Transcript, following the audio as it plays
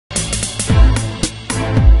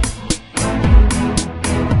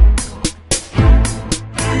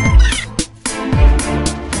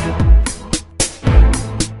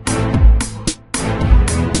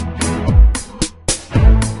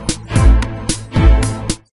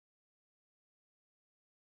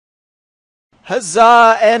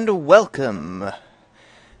Huzzah and welcome!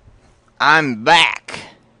 I'm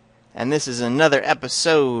back! And this is another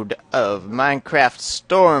episode of Minecraft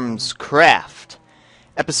Stormscraft.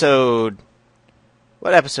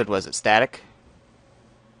 What episode was it, Static?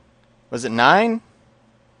 Was it 9?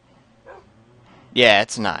 Yeah,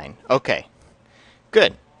 it's 9. Okay.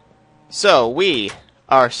 Good. So, we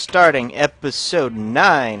are starting episode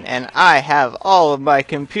 9, and I have all of my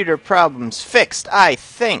computer problems fixed, I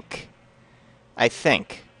think.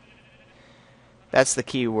 That's the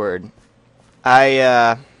key word.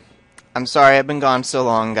 I'm sorry I've been gone so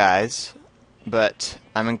long, guys, but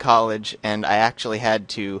I'm in college, and I actually had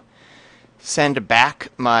to send back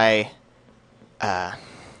my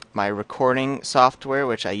my recording software,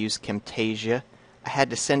 which I use Camtasia. I had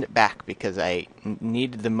to send it back because I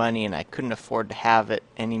needed the money and I couldn't afford to have it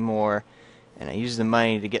anymore, and I used the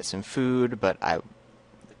money to get some food, but I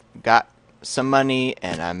got some money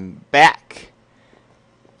and I'm back.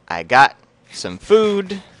 I got some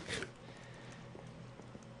food,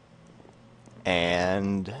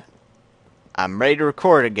 and I'm ready to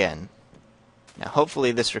record again. Now,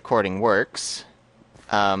 hopefully this recording works.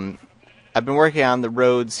 I've been working on the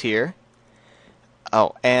roads here.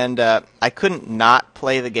 Oh, and I couldn't not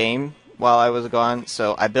play the game while I was gone,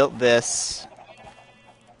 so I built this.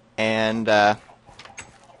 And the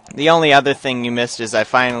only other thing you missed is I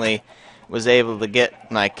finally was able to get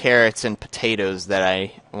my carrots and potatoes that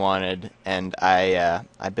I wanted, and I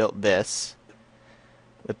built this.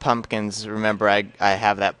 The pumpkins, remember I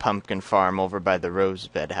have that pumpkin farm over by the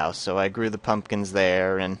rosebed house, so I grew the pumpkins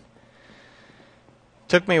there, and it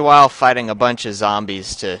took me a while fighting a bunch of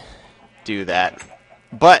zombies to do that.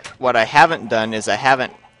 But what I haven't done is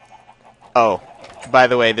oh, by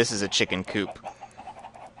the way, this is a chicken coop.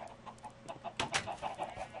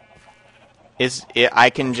 I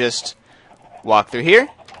can just walk through here,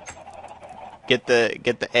 get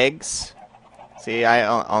the eggs. See, I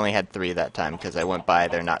only had 3 that time because I went by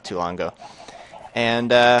there not too long ago,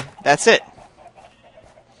 and that's it.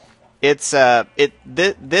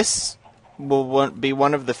 This will be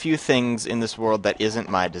one of the few things in this world that isn't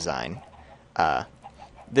my design.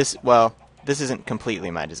 This isn't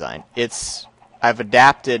completely my design. I've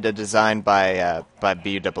adapted a design by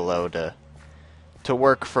BOO to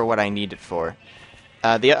work for what I need it for.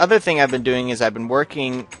 The other thing I've been doing is I've been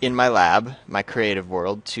working in my lab, my creative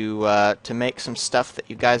world, to make some stuff that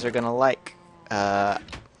you guys are gonna like. I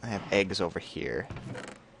have eggs over here.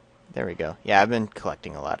 There we go. Yeah, I've been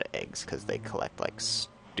collecting a lot of eggs because they collect like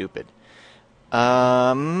stupid.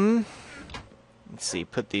 Let's see.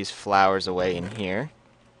 Put these flowers away in here,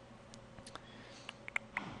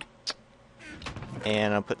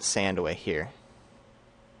 and I'll put the sand away here.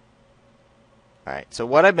 All right. So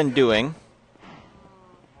what I've been doing.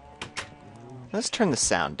 Let's turn the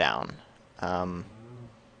sound down.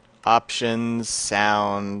 Options,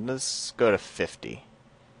 sound, let's go to 50.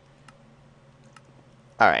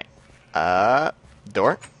 Alright.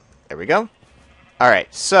 Door. There we go.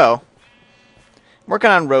 Alright, so, working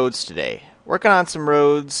on roads today. Working on some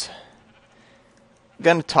roads.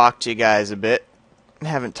 Gonna talk to you guys a bit. I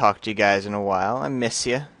haven't talked to you guys in a while. I miss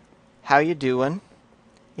you. How you doing?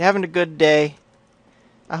 You having a good day?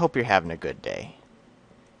 I hope you're having a good day.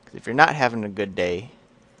 If you're not having a good day,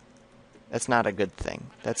 that's not a good thing.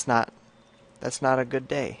 That's not a good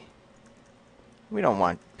day. We don't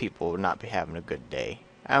want people to not be having a good day.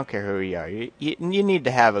 I don't care who you are. You need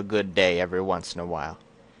to have a good day every once in a while.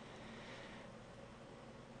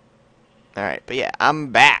 Alright, but yeah, I'm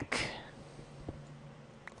back.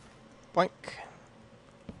 Boink.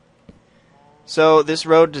 So, this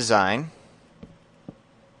road design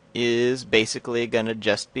is basically gonna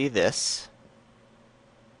just be this.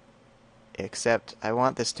 Except I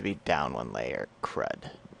want this to be down 1 layer.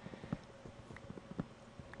 Crud.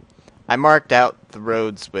 I marked out the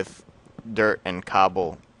roads with dirt and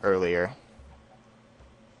cobble earlier.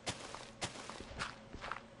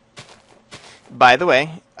 By the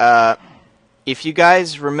way, if you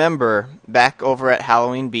guys remember back over at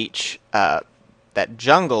Halloween Beach, that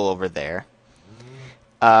jungle over there,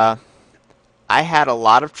 I had a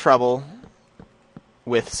lot of trouble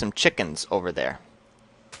with some chickens over there.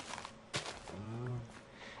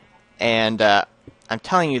 And I'm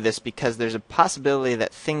telling you this because there's a possibility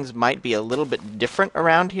that things might be a little bit different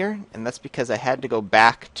around here, and that's because I had to go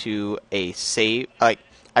back to a save. Like,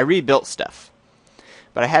 I rebuilt stuff,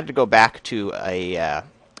 but I had to go back to a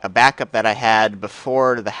backup that I had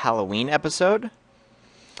before the Halloween episode,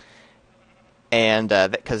 and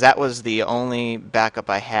because that was the only backup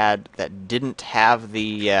I had that didn't have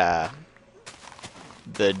the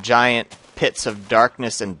giant pits of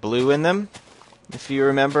darkness and blue in them, if you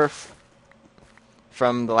remember.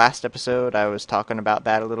 from the last episode, I was talking about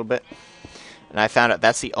that a little bit. And I found out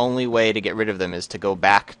that's the only way to get rid of them is to go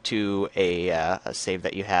back to a save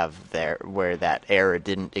that you have there where that error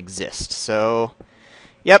didn't exist. So,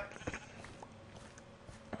 yep.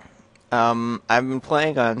 I've been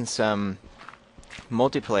playing on some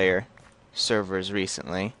multiplayer servers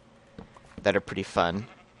recently that are pretty fun.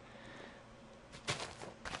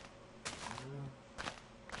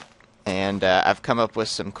 And I've come up with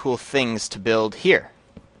some cool things to build here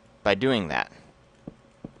by doing that.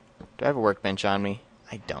 Do I have a workbench on me?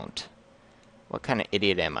 I don't. What kind of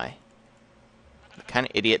idiot am I? The kind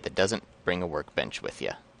of idiot that doesn't bring a workbench with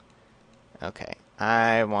you. Okay,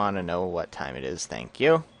 I want to know what time it is, thank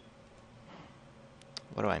you.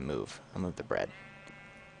 What do I move? I'll move the bread.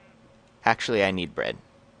 Actually, I need bread.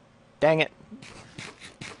 Dang it.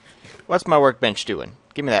 What's my workbench doing?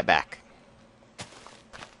 Give me that back.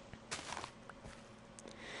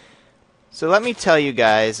 So let me tell you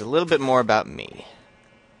guys a little bit more about me.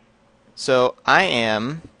 So I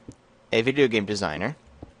am a video game designer.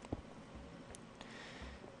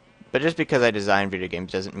 But just because I design video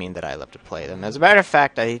games doesn't mean that I love to play them. As a matter of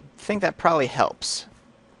fact, I think that probably helps.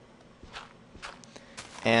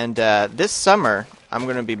 And this summer, I'm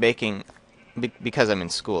going to be making, because I'm in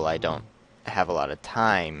school, I don't have a lot of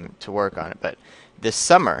time to work on it, but this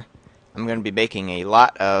summer, I'm going to be making a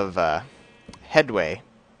lot of headway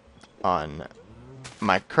on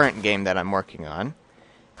my current game that I'm working on.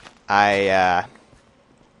 I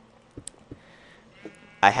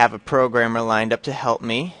have a programmer lined up to help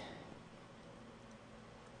me.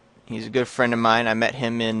 He's a good friend of mine. I met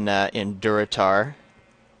him in Duratar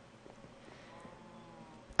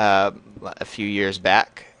a few years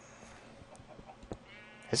back.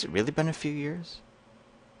 Has it really been a few years?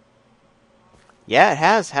 Yeah, it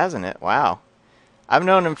has, hasn't it? Wow. I've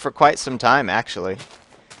known him for quite some time, actually.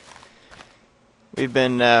 We've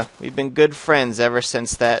been good friends ever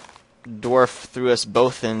since that dwarf threw us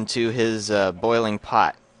both into his boiling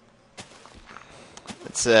pot.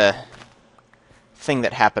 It's a thing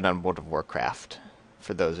that happened on World of Warcraft.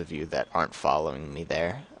 For those of you that aren't following me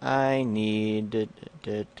there, I need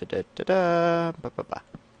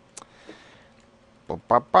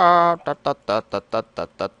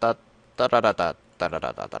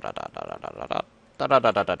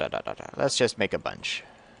let's just make a bunch.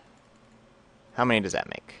 How many does that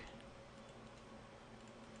make?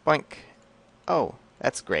 Boink. Oh,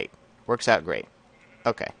 that's great. Works out great.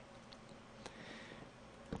 Okay.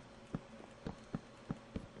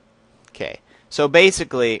 Okay. So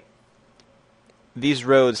basically, these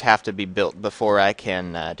roads have to be built before I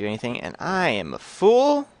can do anything, and I am a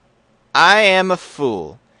fool. I am a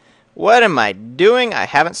fool. What am I doing? I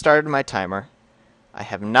haven't started my timer. I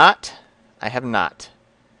have not. I have not.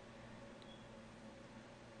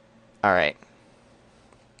 Alright.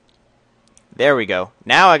 There we go.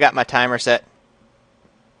 Now I got my timer set.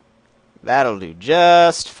 That'll do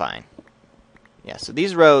just fine. Yeah, so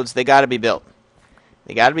these roads, they gotta be built.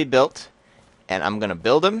 They gotta be built, and I'm gonna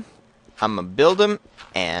build them. I'm gonna build them,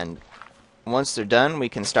 and once they're done, we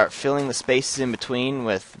can start filling the spaces in between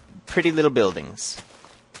with pretty little buildings.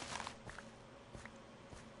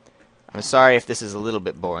 I'm sorry if this is a little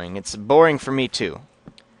bit boring. It's boring for me too.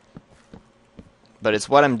 But it's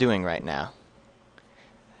what I'm doing right now.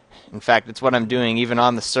 In fact, it's what I'm doing even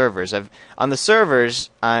on the servers. On the servers,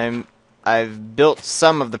 I've built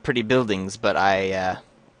some of the pretty buildings, but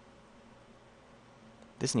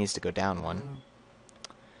this needs to go down one.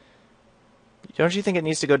 Don't you think it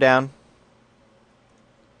needs to go down?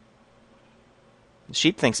 The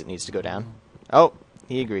sheep thinks it needs to go down. Oh,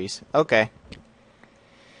 he agrees. Okay.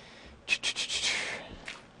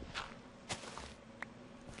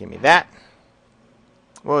 Give me that.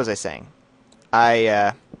 What was I saying?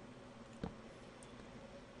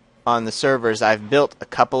 On the servers, I've built a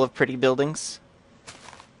couple of pretty buildings,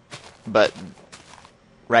 but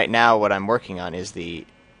right now what I'm working on is the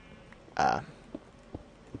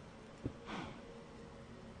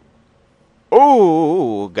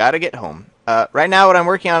gotta get home. Right now what I'm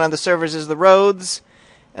working on the servers is the roads,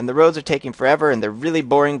 and the roads are taking forever, and they're really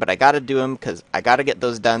boring, but I gotta do them because I gotta get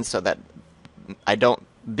those done so that I don't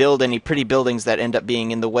build any pretty buildings that end up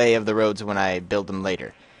being in the way of the roads when I build them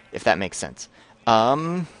later, if that makes sense.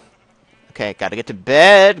 Okay, gotta get to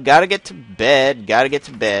bed, gotta get to bed, gotta get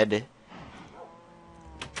to bed.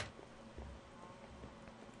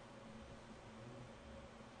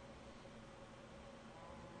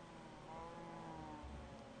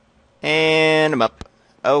 And I'm up.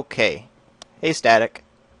 Okay. Hey, Static.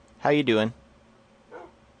 How you doing?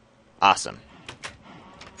 Awesome.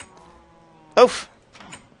 Oof.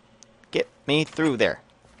 Get me through there.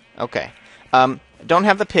 Okay. I don't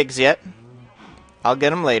have the pigs yet. I'll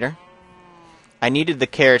get them later. I needed the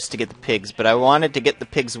carrots to get the pigs, but I wanted to get the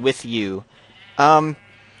pigs with you. One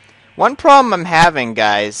problem I'm having,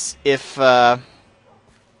 guys, if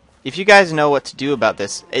you guys know what to do about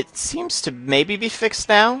this, it seems to maybe be fixed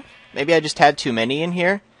now. Maybe I just had too many in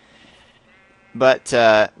here. But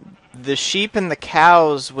the sheep and the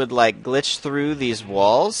cows would like glitch through these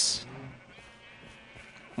walls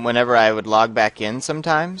whenever I would log back in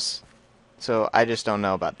sometimes. So I just don't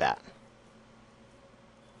know about that.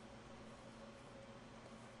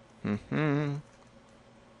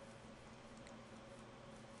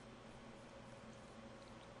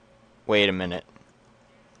 Wait a minute.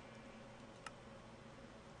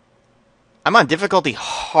 I'm on difficulty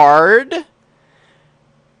hard?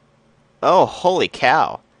 Oh, holy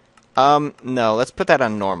cow. No, let's put that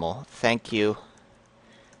on normal. Thank you.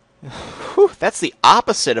 Whew, that's the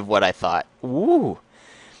opposite of what I thought. Woo.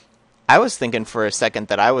 I was thinking for a second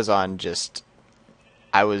that I was just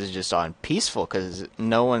on peaceful because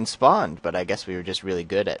no one spawned, but I guess we were just really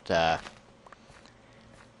good at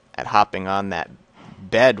hopping on that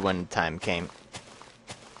bed when time came.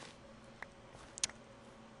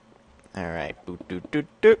 Alright.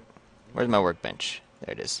 Where's my workbench?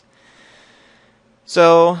 There it is.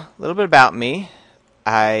 So, a little bit about me.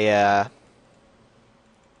 I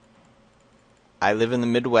live in the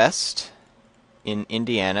Midwest, in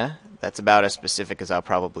Indiana. That's about as specific as I'll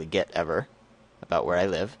probably get ever about where I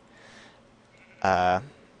live. And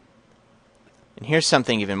here's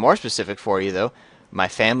something even more specific for you, though. My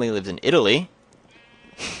family lives in Italy.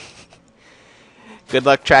 Good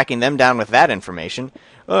luck tracking them down with that information.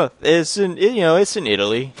 Oh, it's in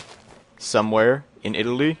Italy, somewhere in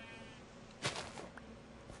Italy.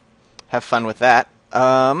 Have fun with that.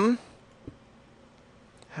 How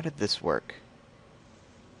did this work?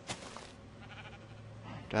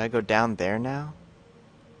 Do I go down there now?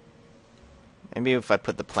 Maybe if I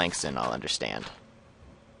put the planks in, I'll understand.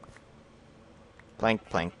 Plank,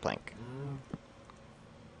 plank, plank.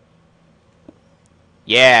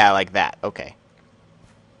 Yeah, like that. Okay.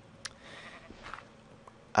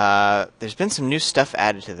 There's been some new stuff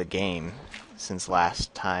added to the game since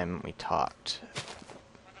last time we talked.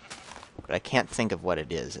 But I can't think of what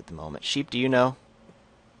it is at the moment. Sheep, do you know?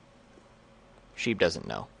 Sheep doesn't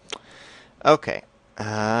know. Okay.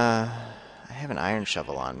 I have an iron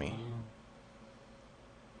shovel on me.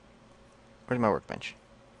 Where's my workbench?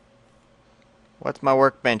 What's my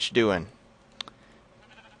workbench doing?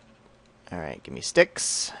 Alright, give me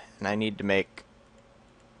sticks. And I need to make...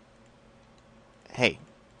 Hey.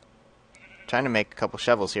 Trying to make a couple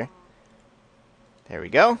shovels here. There we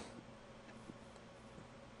go.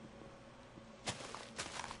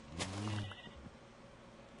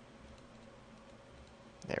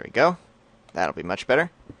 There we go. That'll be much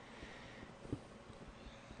better.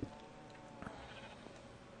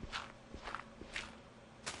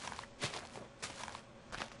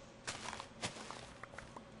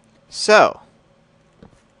 So.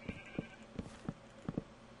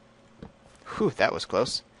 Whew, that was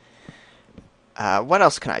close. What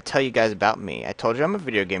else can I tell you guys about me? I told you I'm a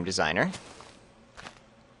video game designer.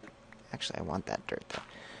 Actually, I want that dirt,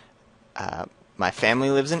 though. My family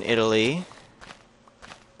lives in Italy.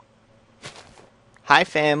 Hi,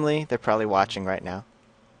 family. They're probably watching right now.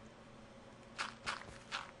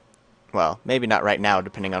 Well, maybe not right now,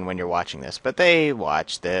 depending on when you're watching this, but they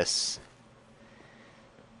watch this.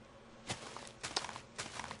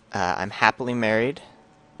 I'm happily married.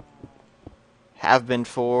 Have been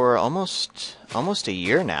for almost a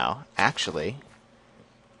year now, actually.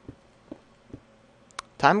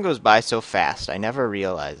 Time goes by so fast, I never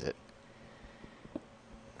realize it.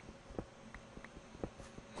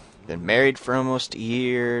 Been married for almost a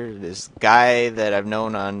year. This guy that I've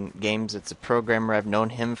known on games, it's a programmer, I've known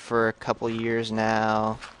him for a couple years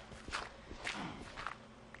now.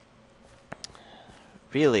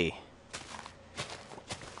 Really.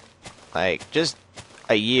 Like, just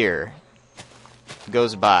a year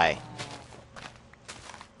goes by.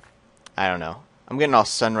 I don't know. I'm getting all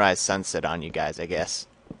sunrise, sunset on you guys, I guess.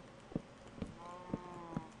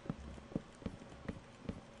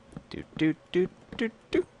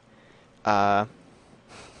 I've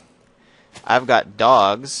got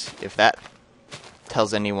dogs, if that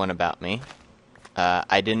tells anyone about me.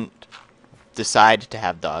 I didn't decide to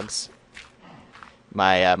have dogs.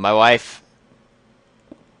 My wife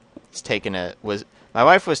was taking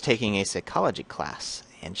a psychology class,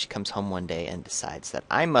 and she comes home one day and decides that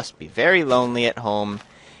I must be very lonely at home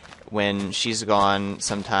when she's gone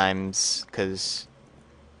sometimes, because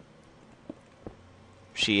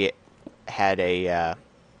she had a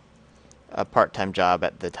part-time job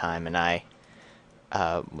at the time, and I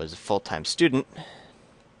was a full-time student.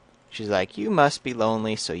 She's like, you must be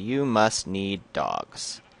lonely, so you must need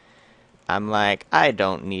dogs. I'm like, I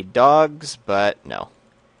don't need dogs, but no.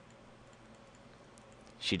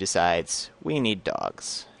 She decides, we need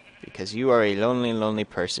dogs, because you are a lonely, lonely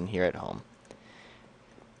person here at home.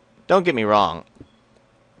 Don't get me wrong.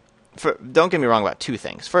 Don't get me wrong about two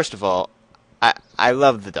things. First of all, I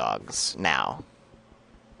love the dogs now.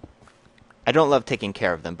 I don't love taking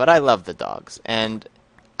care of them, but I love the dogs, and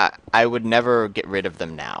I would never get rid of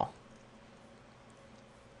them now.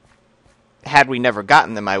 Had we never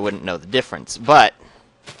gotten them, I wouldn't know the difference, but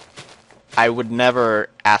I would never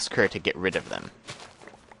ask her to get rid of them.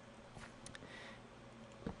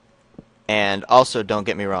 And also, don't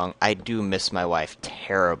get me wrong, I do miss my wife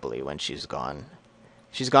terribly when she's gone.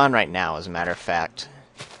 She's gone right now, as a matter of fact.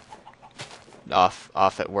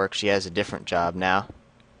 Off at work. She has a different job now.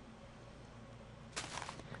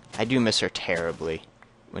 I do miss her terribly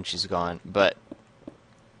when she's gone, but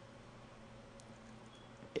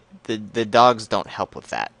the dogs don't help with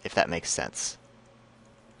that, if that makes sense.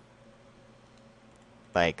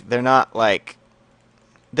 Like, they're not like,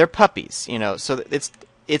 they're puppies, you know, so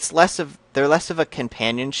it's less of, they're less of a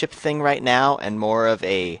companionship thing right now and more of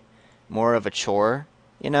a chore,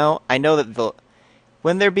 you know. I know that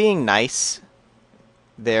when they're being nice,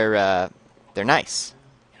 they're nice,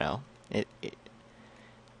 you know. I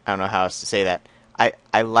don't know how else to say that.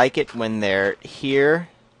 I like it when they're here,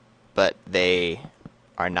 but they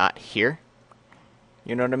are not here.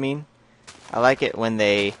 You know what I mean? I like it when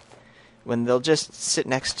they'll just sit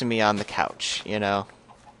next to me on the couch, you know.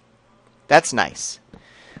 That's nice.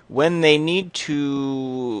 When they need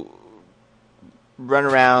to run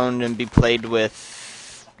around and be played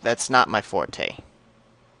with, that's not my forte.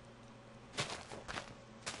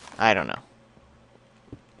 I don't know.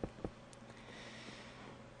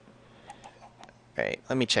 Alright,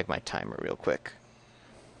 let me check my timer real quick.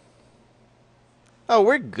 Oh,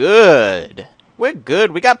 we're good. We're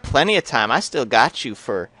good. We got plenty of time. I still got you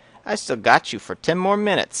for 10 more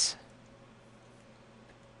minutes.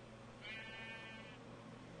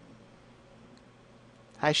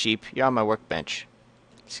 Hi, sheep. You're on my workbench.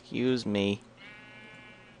 Excuse me.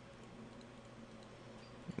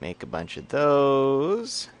 Make a bunch of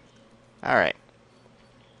those. Alright.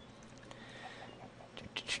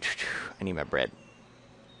 I need my bread.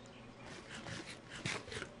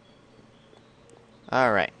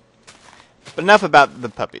 Alright. But enough about the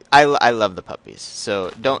puppies. I love the puppies, so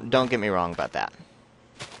don't get me wrong about that.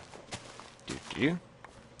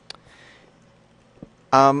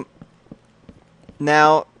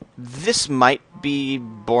 Now, this might be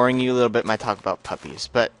boring you a little bit, my talk about puppies,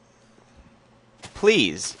 but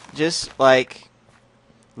please, just, like,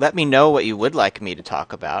 let me know what you would like me to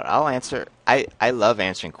talk about. I'll answer. I love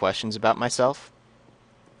answering questions about myself.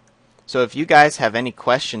 So if you guys have any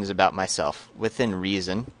questions about myself, within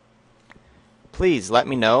reason, please let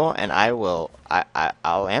me know, and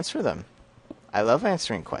I'll answer them. I love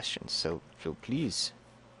answering questions, so please,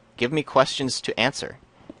 give me questions to answer.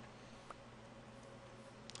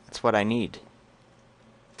 That's what I need.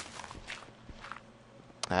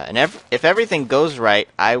 And if everything goes right,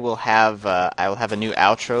 I will have a new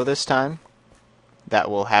outro this time that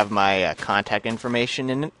will have my contact information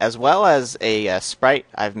in it, as well as a sprite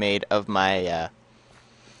I've made of my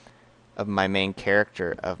main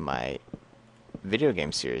character of my video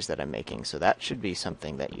game series that I'm making. So that should be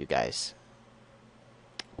something that you guys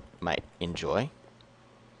might enjoy.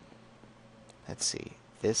 Let's see.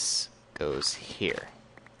 This goes here.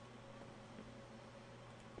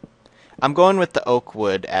 I'm going with the oak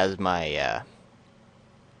wood as my,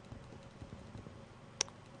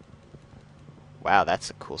 wow,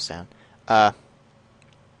 that's a cool sound. I'm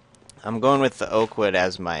going with the oak wood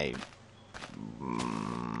as my,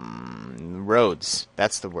 roads.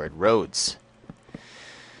 That's the word, roads.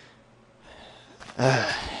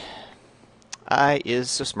 I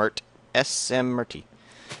is so smart. S-M-R-T.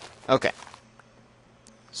 Okay.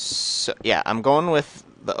 So, yeah, I'm going with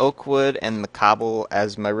the oak wood and the cobble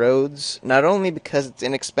as my roads, not only because it's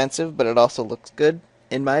inexpensive, but it also looks good,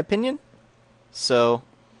 in my opinion. So,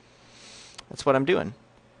 that's what I'm doing.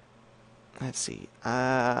 Let's see.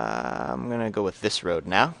 I'm going to go with this road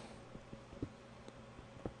now.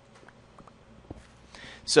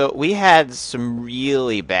 So, we had some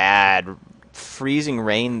really bad freezing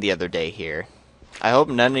rain the other day here. I hope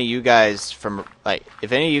none of you guys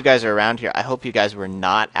if any of you guys are around here, I hope you guys were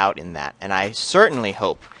not out in that. And I certainly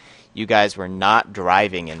hope you guys were not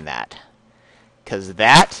driving in that. 'Cause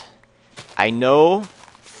that, I know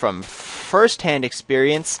from first-hand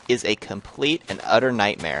experience, is a complete and utter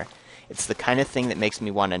nightmare. It's the kind of thing that makes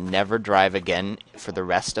me want to never drive again for the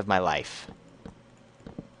rest of my life.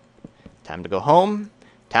 Time to go home.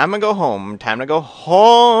 Time to go home. Time to go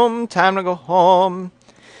home. Time to go home.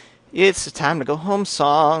 It's a time to go home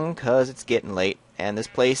song, 'cause it's getting late, and this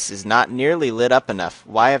place is not nearly lit up enough.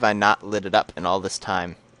 Why have I not lit it up in all this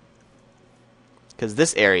time? Because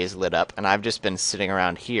this area is lit up, and I've just been sitting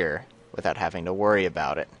around here without having to worry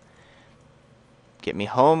about it. Get me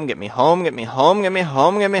home, get me home, get me home, get me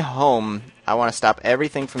home, get me home. I want to stop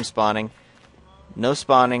everything from spawning. No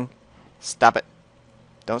spawning. Stop it.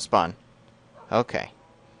 Don't spawn. Okay.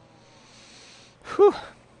 Whew.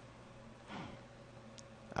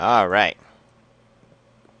 Alright.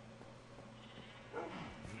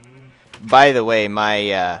 By the way,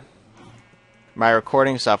 my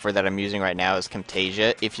recording software that I'm using right now is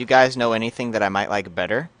Camtasia. If you guys know anything that I might like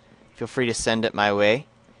better, feel free to send it my way.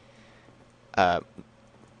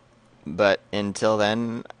 But until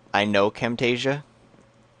then, I know Camtasia.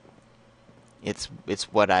 It's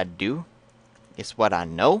what I do. It's what I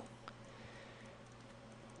know.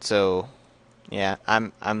 So, yeah,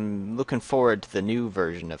 I'm looking forward to the new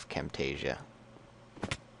version of Camtasia.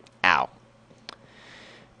 Ow.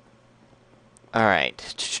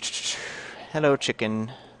 Alright. Hello,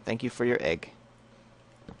 chicken. Thank you for your egg.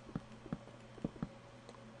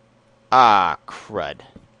 Ah, crud.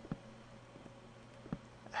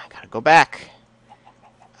 I gotta go back.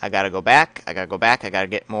 I gotta go back. I gotta go back. I gotta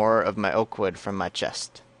get more of my oak wood from my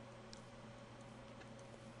chest.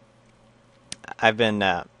 I've been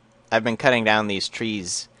cutting down these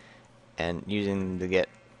trees and using them to get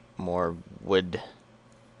more wood.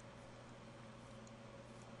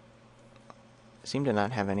 I seem to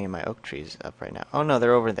not have any of my oak trees up right now. Oh no,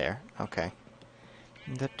 they're over there. Okay.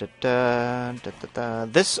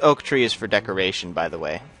 This oak tree is for decoration, by the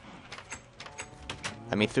way.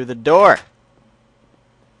 Let me through the door!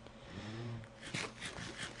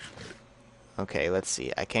 Okay, let's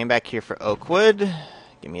see. I came back here for oak wood.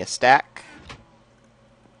 Give me a stack.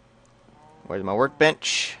 Where's my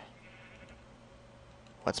workbench?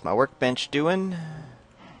 What's my workbench doing?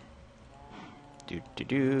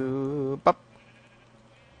 Bop.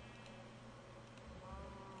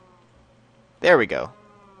 There we go.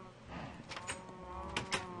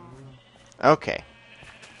 Okay.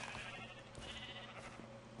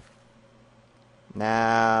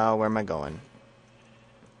 Now, where am I going?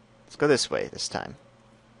 Let's go this way this time.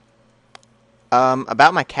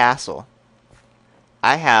 About my castle.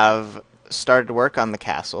 I have started to work on the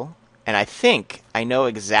castle, and I think I know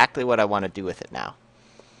exactly what I want to do with it now.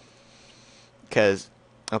 Because,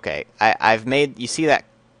 okay, I've made, you see that,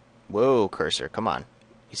 whoa, cursor, come on.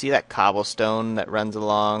 You see that cobblestone that runs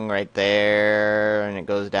along right there, and it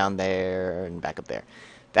goes down there, and back up there.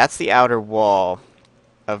 That's the outer wall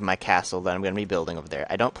of my castle that I'm going to be building over there.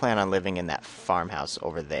 I don't plan on living in that farmhouse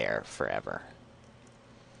over there forever.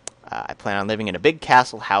 I plan on living in a big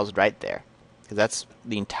castle housed right there. Because that's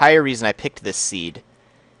the entire reason I picked this seed,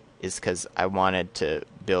 is because I wanted to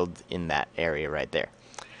build in that area right there.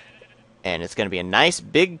 And it's going to be a nice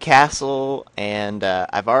big castle, and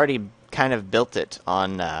I've already kind of built it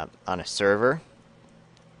on a server.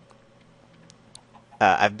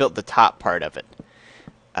 I've built the top part of it.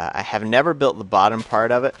 I have never built the bottom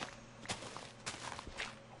part of it,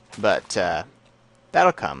 but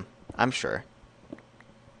that'll come, I'm sure.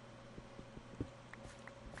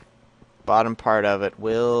 Bottom part of it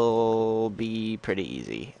will be pretty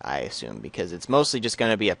easy, I assume, because it's mostly just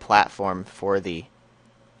going to be a platform for the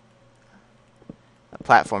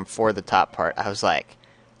top part. I was like,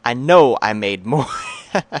 I know I made more,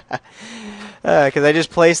 because I just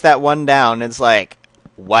placed that one down. It's like,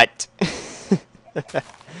 what?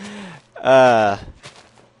 Let's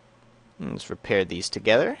repair these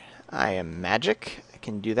together. I am magic. I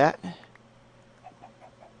can do that.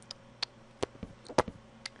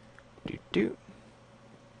 Do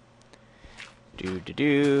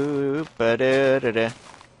ba-da-da-da.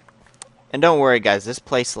 And don't worry, guys, this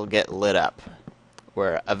place will get lit up,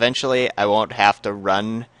 where eventually I won't have to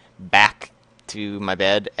run back to my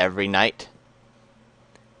bed every night.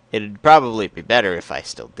 It'd probably be better if I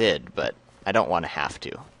still did, but I don't want to have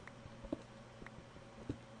to.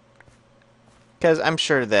 Because I'm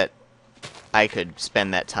sure that I could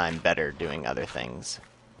spend that time better doing other things.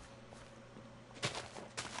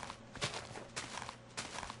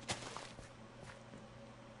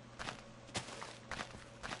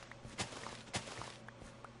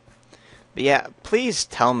 But yeah, please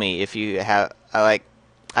tell me if you have, I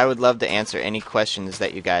would love to answer any questions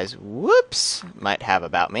that you guys, whoops, might have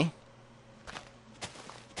about me.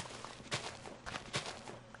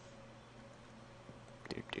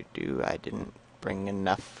 I didn't bring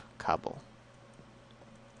enough cobble.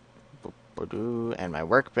 And my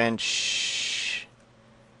workbench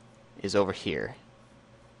is over here.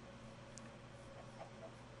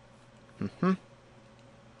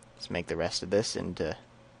 Let's make the rest of this into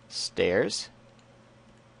stairs.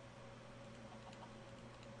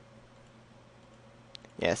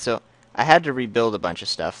 Yeah, so I had to rebuild a bunch of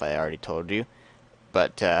stuff, I already told you.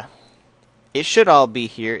 But it should all be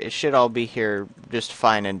here. It should all be here just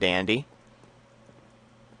fine and dandy.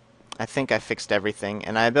 I think I fixed everything,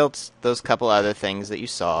 and I built those couple other things that you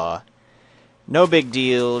saw. No big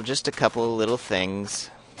deal, just a couple of little things.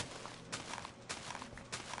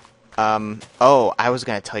 Oh, I was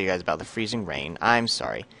gonna tell you guys about the freezing rain. I'm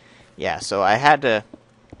sorry. Yeah, so I had to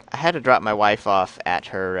drop my wife off at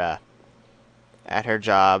her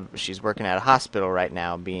job. She's working at a hospital right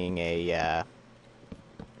now, being a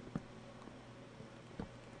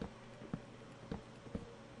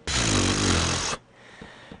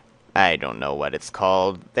I don't know what it's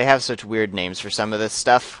called. They have such weird names for some of this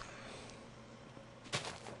stuff.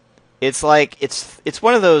 It's like it's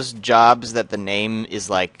one of those jobs that the name is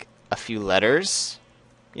like a few letters,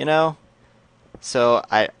 you know? So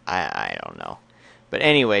I don't know. But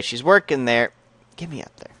anyway, she's working there. Get me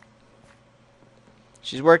up there.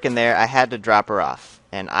 She's working there. I had to drop her off.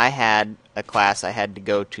 And I had a class I had to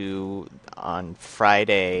go to on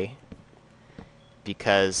Friday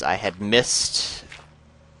because I had missed...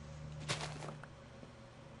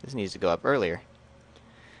 This needs to go up earlier.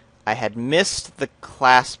 I had missed the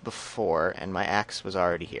class before, and my axe was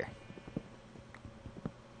already here.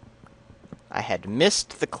 I had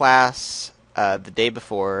missed the class the day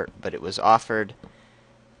before, but it was offered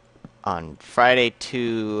on Friday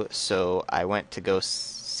too, so I went to go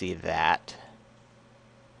see that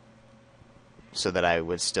so that I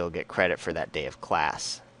would still get credit for that day of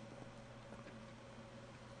class.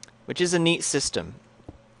 Which is a neat system.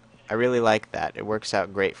 I really like that. It works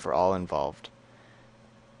out great for all involved.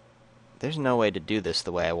 There's no way to do this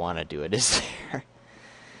the way I want to do it, is there?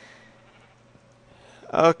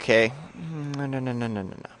 Okay.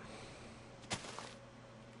 No.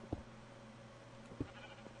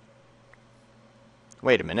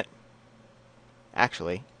 Wait a minute.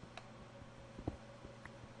 Actually,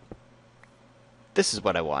 this is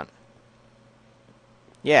what I want.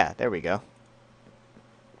 Yeah, there we go.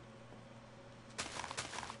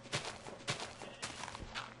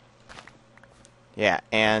 Yeah,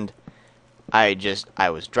 and I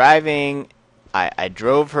was driving, I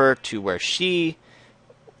drove her to where she,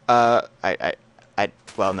 well,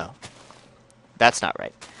 no, that's not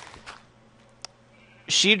right.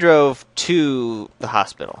 She drove to the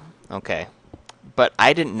hospital, okay, but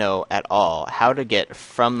I didn't know at all how to get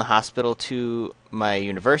from the hospital to my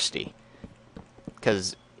university,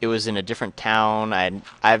 because it was in a different town.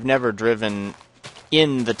 I've never driven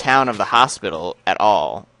in the town of the hospital at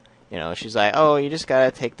all. You know, she's like, oh, you just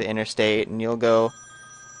gotta take the interstate and you'll go...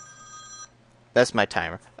 That's my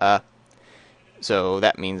timer. So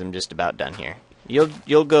that means I'm just about done here.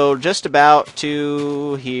 You'll go just about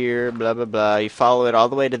to here, blah, blah, blah. You follow it all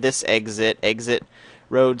the way to this exit, exit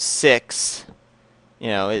road 6. You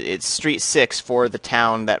know, it's street 6 for the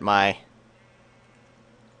town that my...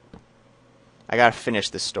 I gotta finish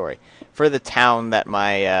this story. For the town that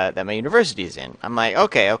my university is in. I'm like,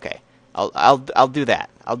 okay. I'll do that.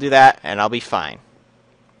 I'll do that, and I'll be fine.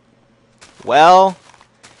 Well,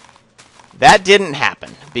 that didn't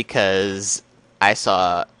happen, because I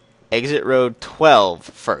saw exit road 12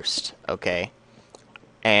 first, okay?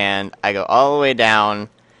 And I go all the way down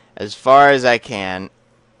as far as I can,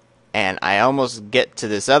 and I almost get to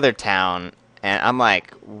this other town, and I'm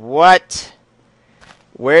like, what?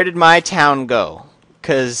 Where did my town go?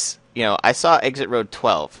 Because... You know, I saw exit road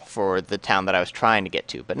 12 for the town that I was trying to get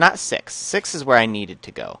to, but not 6. 6 is where I needed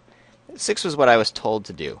to go. 6 was what I was told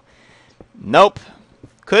to do. Nope.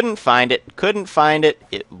 Couldn't find it.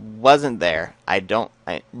 It wasn't there. I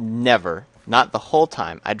never, not the whole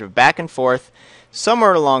time. I drove back and forth.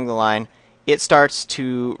 Somewhere along the line, it starts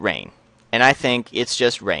to rain. And I think it's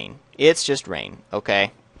just rain. It's just rain,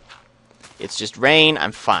 okay? It's just rain.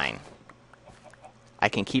 I'm fine. I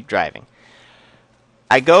can keep driving.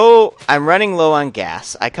 I'm running low on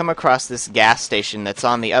gas. I come across this gas station that's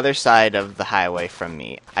on the other side of the highway from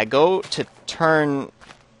me. I go to turn...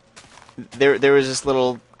 There was this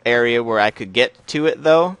little area where I could get to it,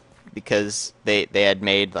 though, because they had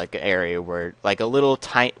made, like, an area where... Like,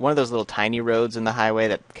 one of those little tiny roads in the highway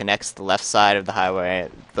that connects the left side of the highway.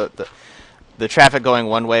 The traffic going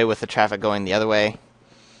one way with the traffic going the other way.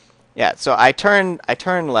 Yeah, so I turn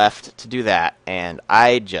left to do that, and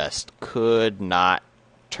I just could not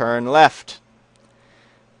turn left.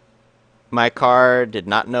 my car did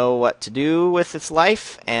not know what to do with its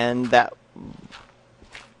life, and that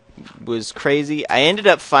was crazy. I ended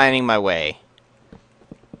up finding my way,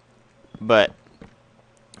 but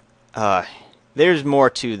there's more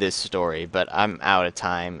to this story, but I'm out of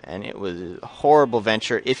time, and it was a horrible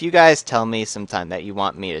venture. If you guys tell me sometime that you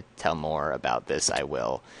want me to tell more about this, I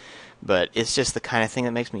will. But it's just the kind of thing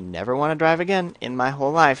that makes me never want to drive again in my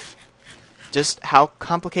whole life. Just how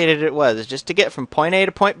complicated it was just to get from point A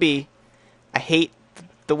to point B. I hate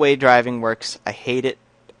the way driving works. I hate it.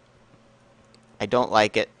 I don't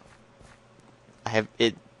like it.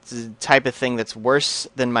 It's the type of thing that's worse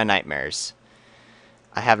than my nightmares.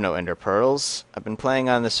 I have no ender pearls. I've been playing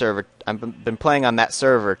on the server. I've been playing on that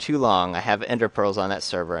server too long. I have ender pearls on that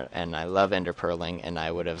server, and I love ender pearling, and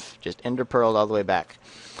I would have just ender pearled all the way back.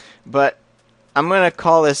 But I'm gonna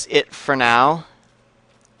call this it for now.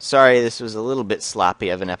 Sorry, this was a little bit sloppy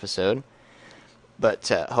of an episode, but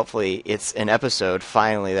hopefully it's an episode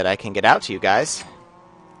finally that I can get out to you guys.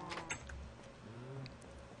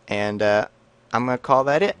 And I'm gonna call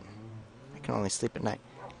that it. I can only sleep at night.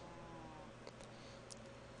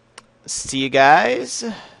 See you guys.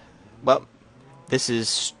 Well, this is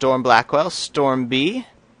Storm Blackwell, Storm B,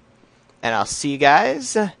 and I'll see you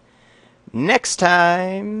guys next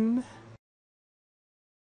time.